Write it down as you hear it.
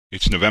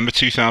It's November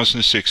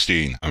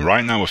 2016, and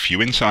right now a few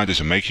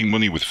insiders are making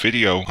money with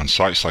video on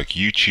sites like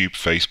YouTube,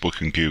 Facebook,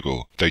 and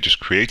Google. They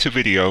just create a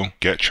video,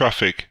 get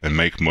traffic, and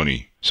make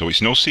money. So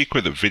it's no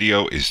secret that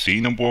video is the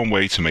 #1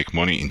 way to make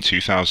money in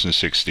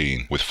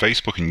 2016, with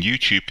Facebook and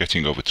YouTube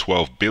getting over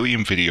 12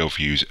 billion video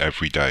views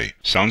every day.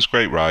 Sounds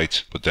great,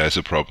 right? But there's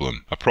a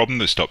problem. A problem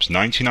that stops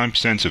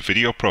 99% of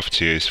video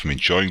profiteers from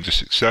enjoying the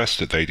success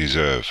that they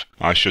deserve.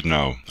 I should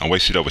know. I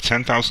wasted over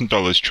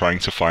 $10,000 trying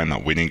to find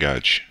that winning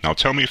edge. Now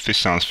tell me if this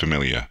sounds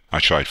familiar. I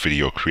tried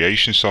video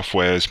creation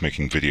softwares,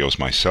 making videos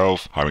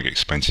myself, hiring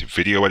expensive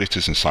video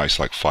editors and sites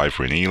like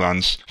Fiverr and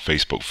Elance,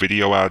 Facebook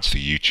video ads,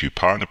 the YouTube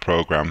Partner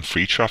Program,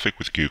 free traffic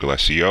with Google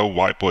SEO,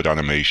 whiteboard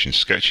animation,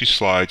 sketchy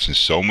slides, and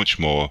so much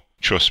more.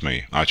 Trust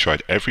me, I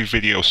tried every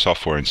video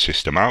software and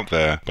system out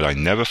there, but I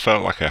never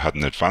felt like I had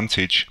an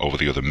advantage over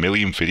the other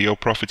million video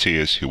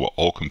profiteers who were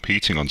all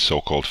competing on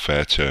so-called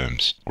fair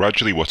terms.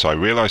 Gradually what I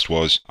realized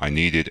was I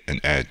needed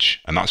an edge,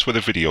 and that's where the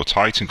Video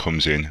Titan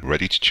comes in,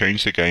 ready to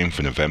change the game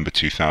for November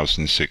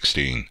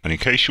 2016. And in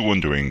case you're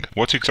wondering,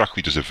 what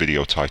exactly does a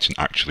Video Titan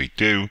actually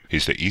do,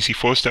 here's the easy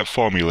 4-step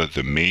formula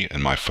that me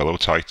and my fellow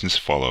Titans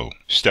follow.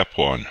 Step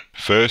 1.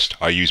 First,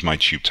 I use my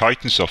Tube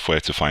Titan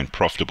software to find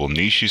profitable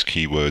niches,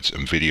 keywords,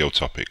 and video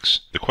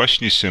topics. The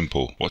question is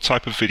simple: what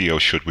type of video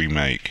should we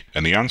make?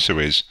 And the answer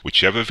is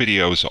whichever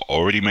videos are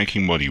already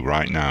making money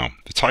right now.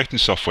 The Titan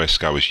software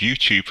scours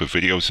YouTube for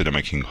videos that are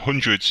making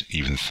hundreds,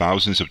 even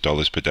thousands of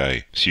dollars per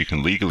day, so you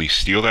can legally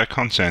steal their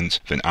content,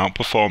 then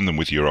outperform them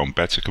with your own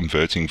better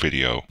converting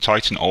video.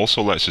 Titan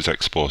also lets us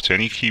export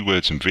any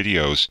keywords and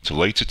videos to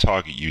later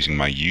target using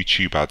my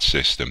YouTube ad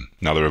system.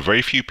 Now there are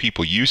very few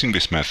people using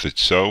this method,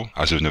 so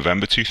as of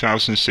November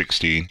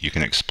 2016, you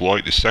can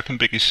exploit the second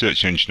biggest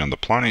search engine on the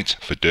planet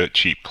for dirt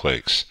cheap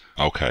clicks.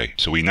 Okay,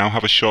 so we now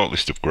have a short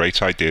list of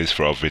great ideas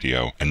for our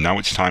video, and now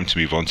it's time to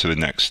move on to the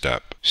next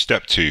step.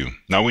 Step 2.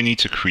 Now we need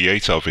to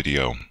create our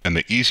video, and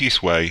the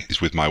easiest way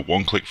is with my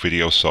one-click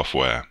video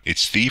software.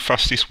 It's the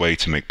fastest way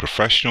to make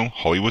professional,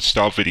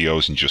 Hollywood-style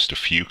videos in just a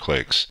few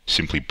clicks.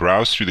 Simply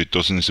browse through the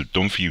dozens of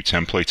done-for-you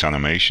template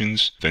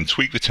animations, then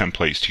tweak the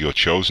templates to your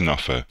chosen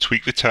offer,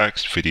 tweak the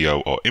text, video,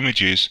 or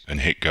images,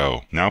 and hit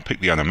go. Now pick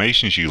the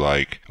animations you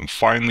like, and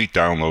finally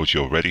download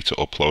your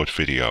ready-to-upload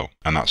video.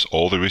 And that's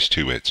all there is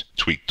to it.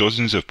 Tweak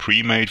dozens of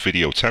pre-made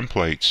video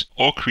templates,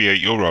 or create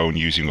your own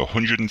using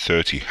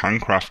 130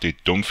 handcrafted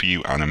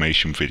done-for-you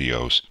animation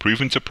videos,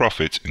 proven to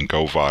profit and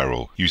go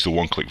viral. Use the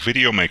one-click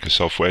video maker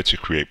software to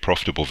create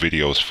profitable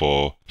videos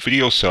for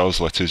video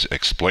sales letters,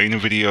 explainer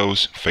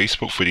videos,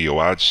 Facebook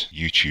video ads,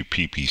 YouTube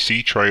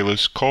PPC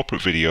trailers,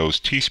 corporate videos,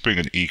 Teespring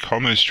and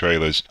e-commerce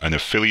trailers, and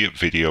affiliate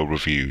video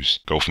reviews.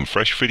 Go from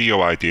fresh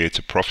video idea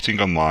to profiting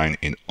online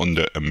in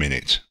under a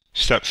minute.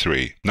 Step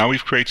 3. Now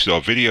we've created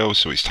our videos,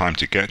 so it's time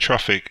to get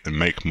traffic and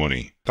make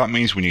money. That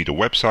means we need a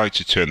website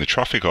to turn the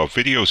traffic our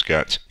videos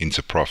get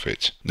into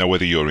profit. Now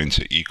whether you're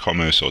into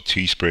e-commerce or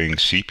Teespring,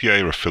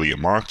 CPA or affiliate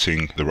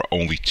marketing, there are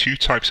only 2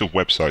 types of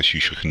websites you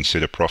should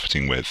consider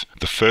profiting with.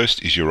 The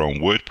first is your own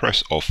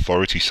WordPress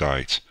authority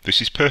site.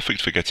 This is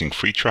perfect for getting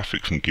free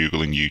traffic from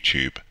Google and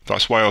YouTube.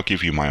 That's why I'll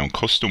give you my own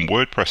custom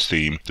WordPress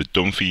theme, the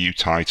Done For You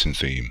Titan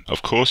theme.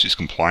 Of course it's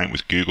compliant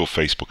with Google,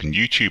 Facebook and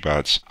YouTube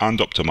ads and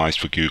optimized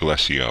for Google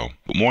SEO.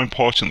 But more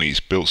importantly, it's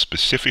built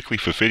specifically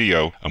for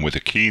video and with a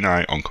keen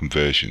eye on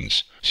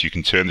conversions, so you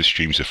can turn the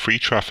streams of free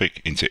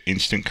traffic into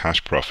instant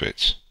cash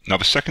profits. Now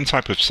the second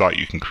type of site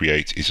you can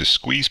create is a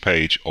squeeze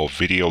page or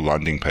video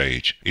landing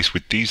page. It's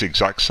with these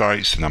exact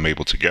sites that I'm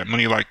able to get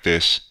money like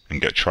this and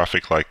get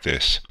traffic like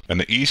this. And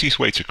the easiest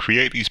way to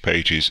create these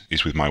pages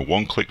is with my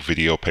one-click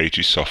video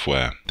pages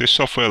software. This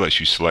software lets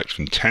you select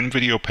from 10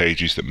 video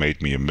pages that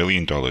made me $1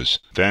 million.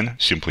 Then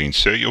simply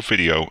insert your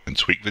video and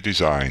tweak the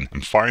design,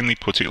 and finally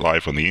put it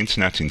live on the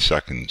internet in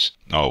seconds.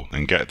 Oh,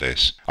 and get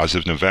this, as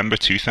of November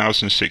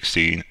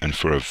 2016, and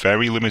for a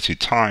very limited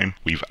time,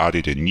 we've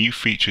added a new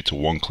feature to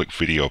one-click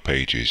video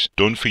pages,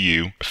 Done For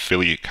You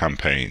affiliate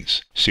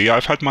campaigns. See,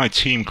 I've had my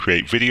team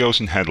create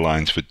videos and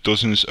headlines for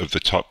dozens of the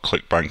top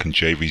ClickBank and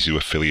JVZoo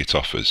affiliate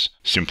offers.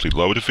 Simply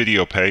load a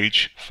video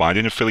page, find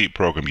an affiliate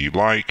program you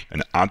like,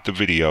 and add the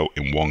video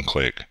in one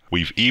click.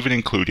 We've even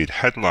included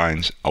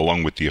headlines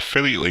along with the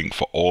affiliate link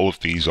for all of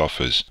these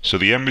offers. So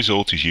the end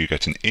result is you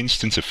get an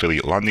instant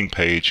affiliate landing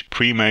page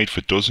pre-made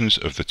for dozens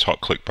of the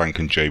top ClickBank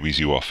and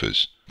JVZoo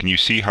offers. Can you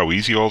see how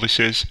easy all this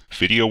is?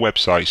 Video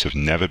websites have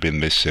never been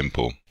this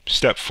simple.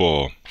 Step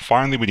 4.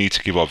 Finally, we need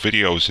to give our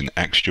videos an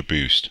extra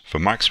boost for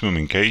maximum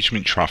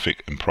engagement,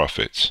 traffic and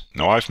profits.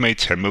 Now I've made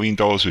 $10 million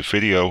with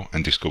video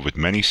and discovered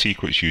many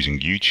secrets using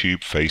YouTube,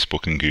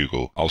 Facebook and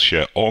Google. I'll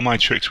share all my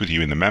tricks with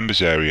you in the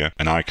members area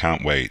and I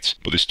can't wait.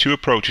 But there's 2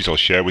 approaches I'll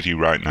share with you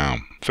right now.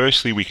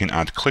 Firstly, we can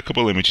add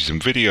clickable images and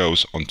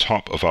videos on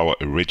top of our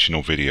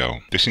original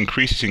video. This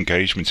increases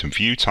engagement and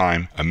view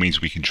time and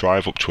means we can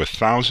drive up to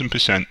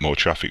 1,000% more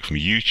traffic from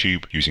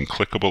YouTube using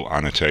clickable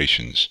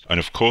annotations. And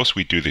of course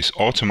we do this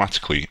automatically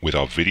automatically with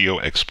our Video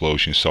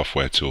Explosion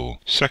software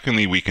tool.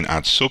 Secondly, we can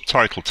add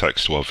subtitle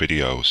text to our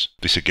videos.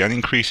 This again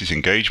increases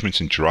engagement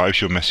and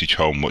drives your message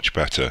home much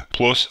better.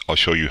 Plus, I'll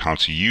show you how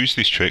to use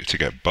this trick to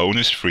get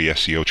bonus free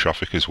SEO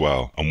traffic as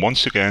well. And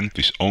once again,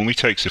 this only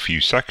takes a few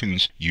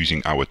seconds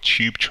using our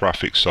Tube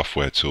Traffic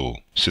software tool.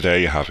 So there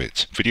you have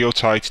it. Video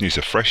Titan is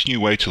a fresh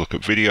new way to look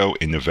at video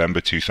in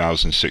November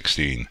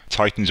 2016.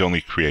 Titans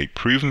only create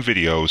proven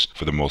videos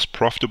for the most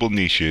profitable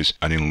niches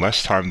and in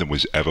less time than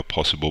was ever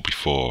possible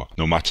before.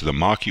 No matter the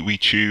market we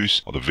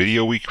choose or the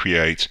video we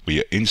create, we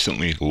are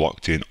instantly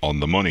locked in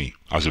on the money.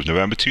 As of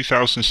November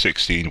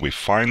 2016, we're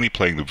finally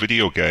playing the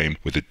video game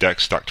with the deck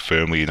stacked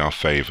firmly in our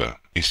favour.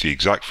 It's the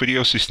exact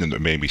video system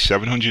that made me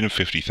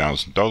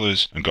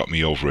 $750,000 and got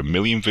me over 1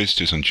 million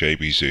visitors on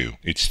JVZoo.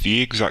 It's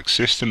the exact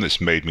system that's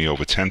made me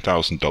over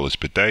 $10,000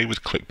 per day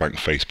with ClickBank,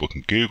 Facebook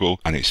and Google,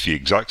 and it's the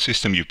exact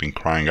system you've been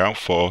crying out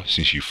for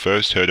since you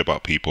first heard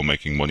about people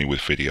making money with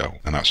video,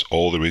 and that's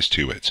all there is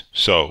to it.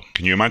 So,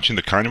 can you imagine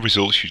the kind of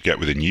results you'd get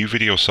with a new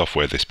video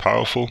software this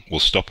powerful? Well,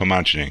 stop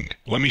imagining.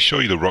 Let me show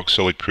you the rock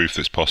solid proof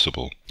that's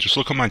possible. Just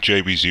look at my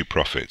JVZoo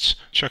profits.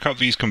 Check out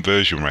these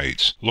conversion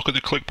rates. Look at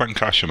the ClickBank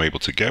cash I'm able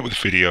to get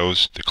with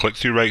videos, the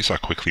click-through rates I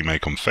quickly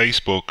make on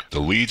Facebook, the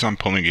leads I'm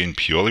pulling in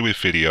purely with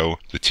video,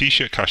 the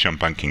t-shirt cash I'm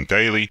banking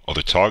daily, or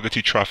the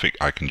targeted traffic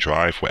I can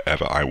drive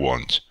wherever I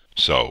want.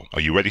 So, are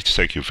you ready to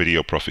take your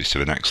video profits to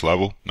the next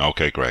level?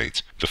 Okay,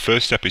 great. The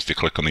first step is to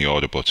click on the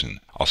order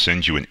button. I'll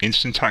send you an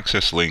instant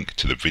access link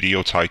to the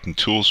Video Titan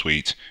tool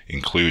suite,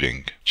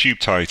 including Tube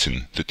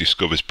Titan, that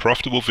discovers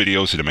profitable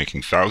videos that are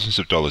making thousands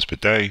of dollars per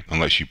day and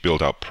lets you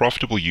build out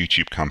profitable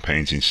YouTube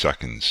campaigns in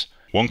seconds.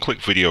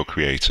 One-click video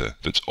creator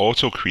that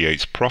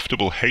auto-creates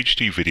profitable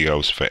HD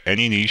videos for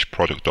any niche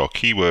product or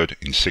keyword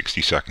in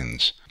 60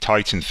 seconds.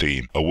 Titan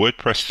Theme, a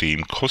WordPress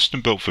theme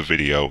custom built for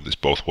video that's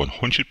both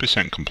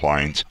 100%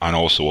 compliant and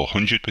also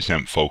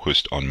 100%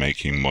 focused on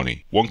making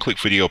money. One-click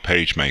video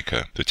page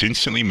maker that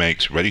instantly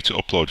makes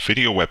ready-to-upload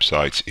video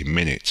websites in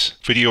minutes.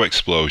 Video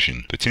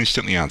Explosion that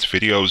instantly adds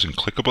videos and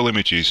clickable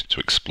images to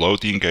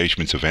explode the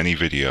engagement of any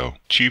video.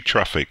 Tube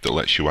Traffic that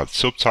lets you add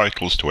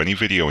subtitles to any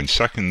video in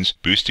seconds,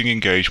 boosting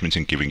engagement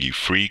and giving you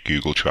free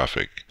Google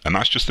traffic. And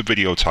that's just the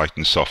Video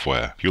Titan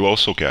software. You'll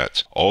also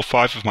get all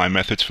 5 of my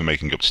methods for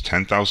making up to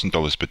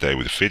 $10,000 per day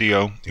with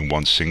video in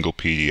one single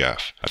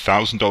PDF,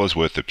 $1,000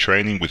 worth of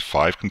training with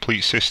 5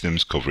 complete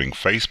systems covering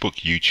Facebook,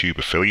 YouTube,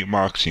 affiliate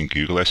marketing,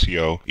 Google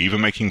SEO,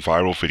 even making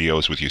viral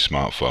videos with your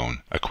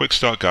smartphone, a quick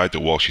start guide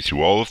that walks you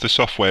through all of the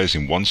softwares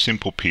in one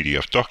simple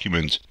PDF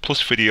document,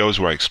 plus videos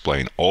where I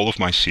explain all of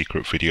my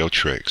secret video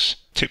tricks,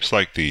 tips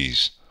like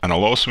these. And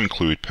I'll also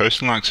include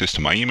personal access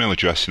to my email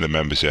address in the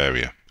members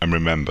area. And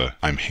remember,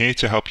 I'm here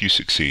to help you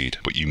succeed,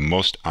 but you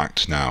must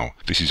act now.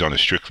 This is on a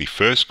strictly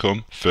first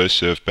come, first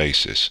served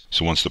basis.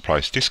 So once the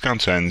price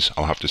discount ends,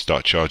 I'll have to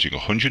start charging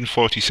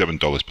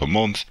 $147 per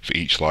month for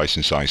each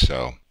license I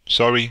sell.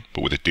 Sorry,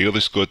 but with a deal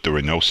this good, there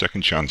are no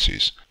second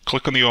chances.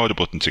 Click on the order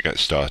button to get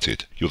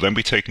started. You'll then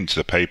be taken to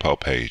the PayPal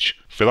page.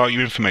 Fill out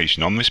your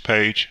information on this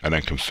page and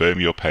then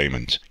confirm your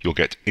payment. You'll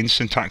get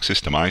instant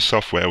access to my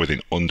software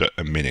within under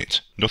a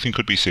minute. Nothing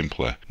could be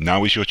simpler.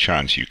 Now is your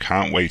chance. You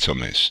can't wait on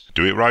this.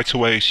 Do it right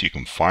away so you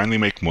can finally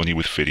make money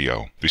with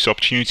video. This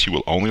opportunity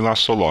will only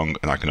last so long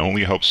and I can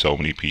only help so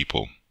many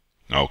people.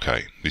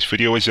 Okay, this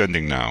video is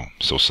ending now,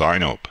 so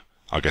sign up.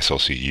 I guess I'll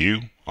see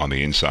you on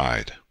the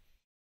inside.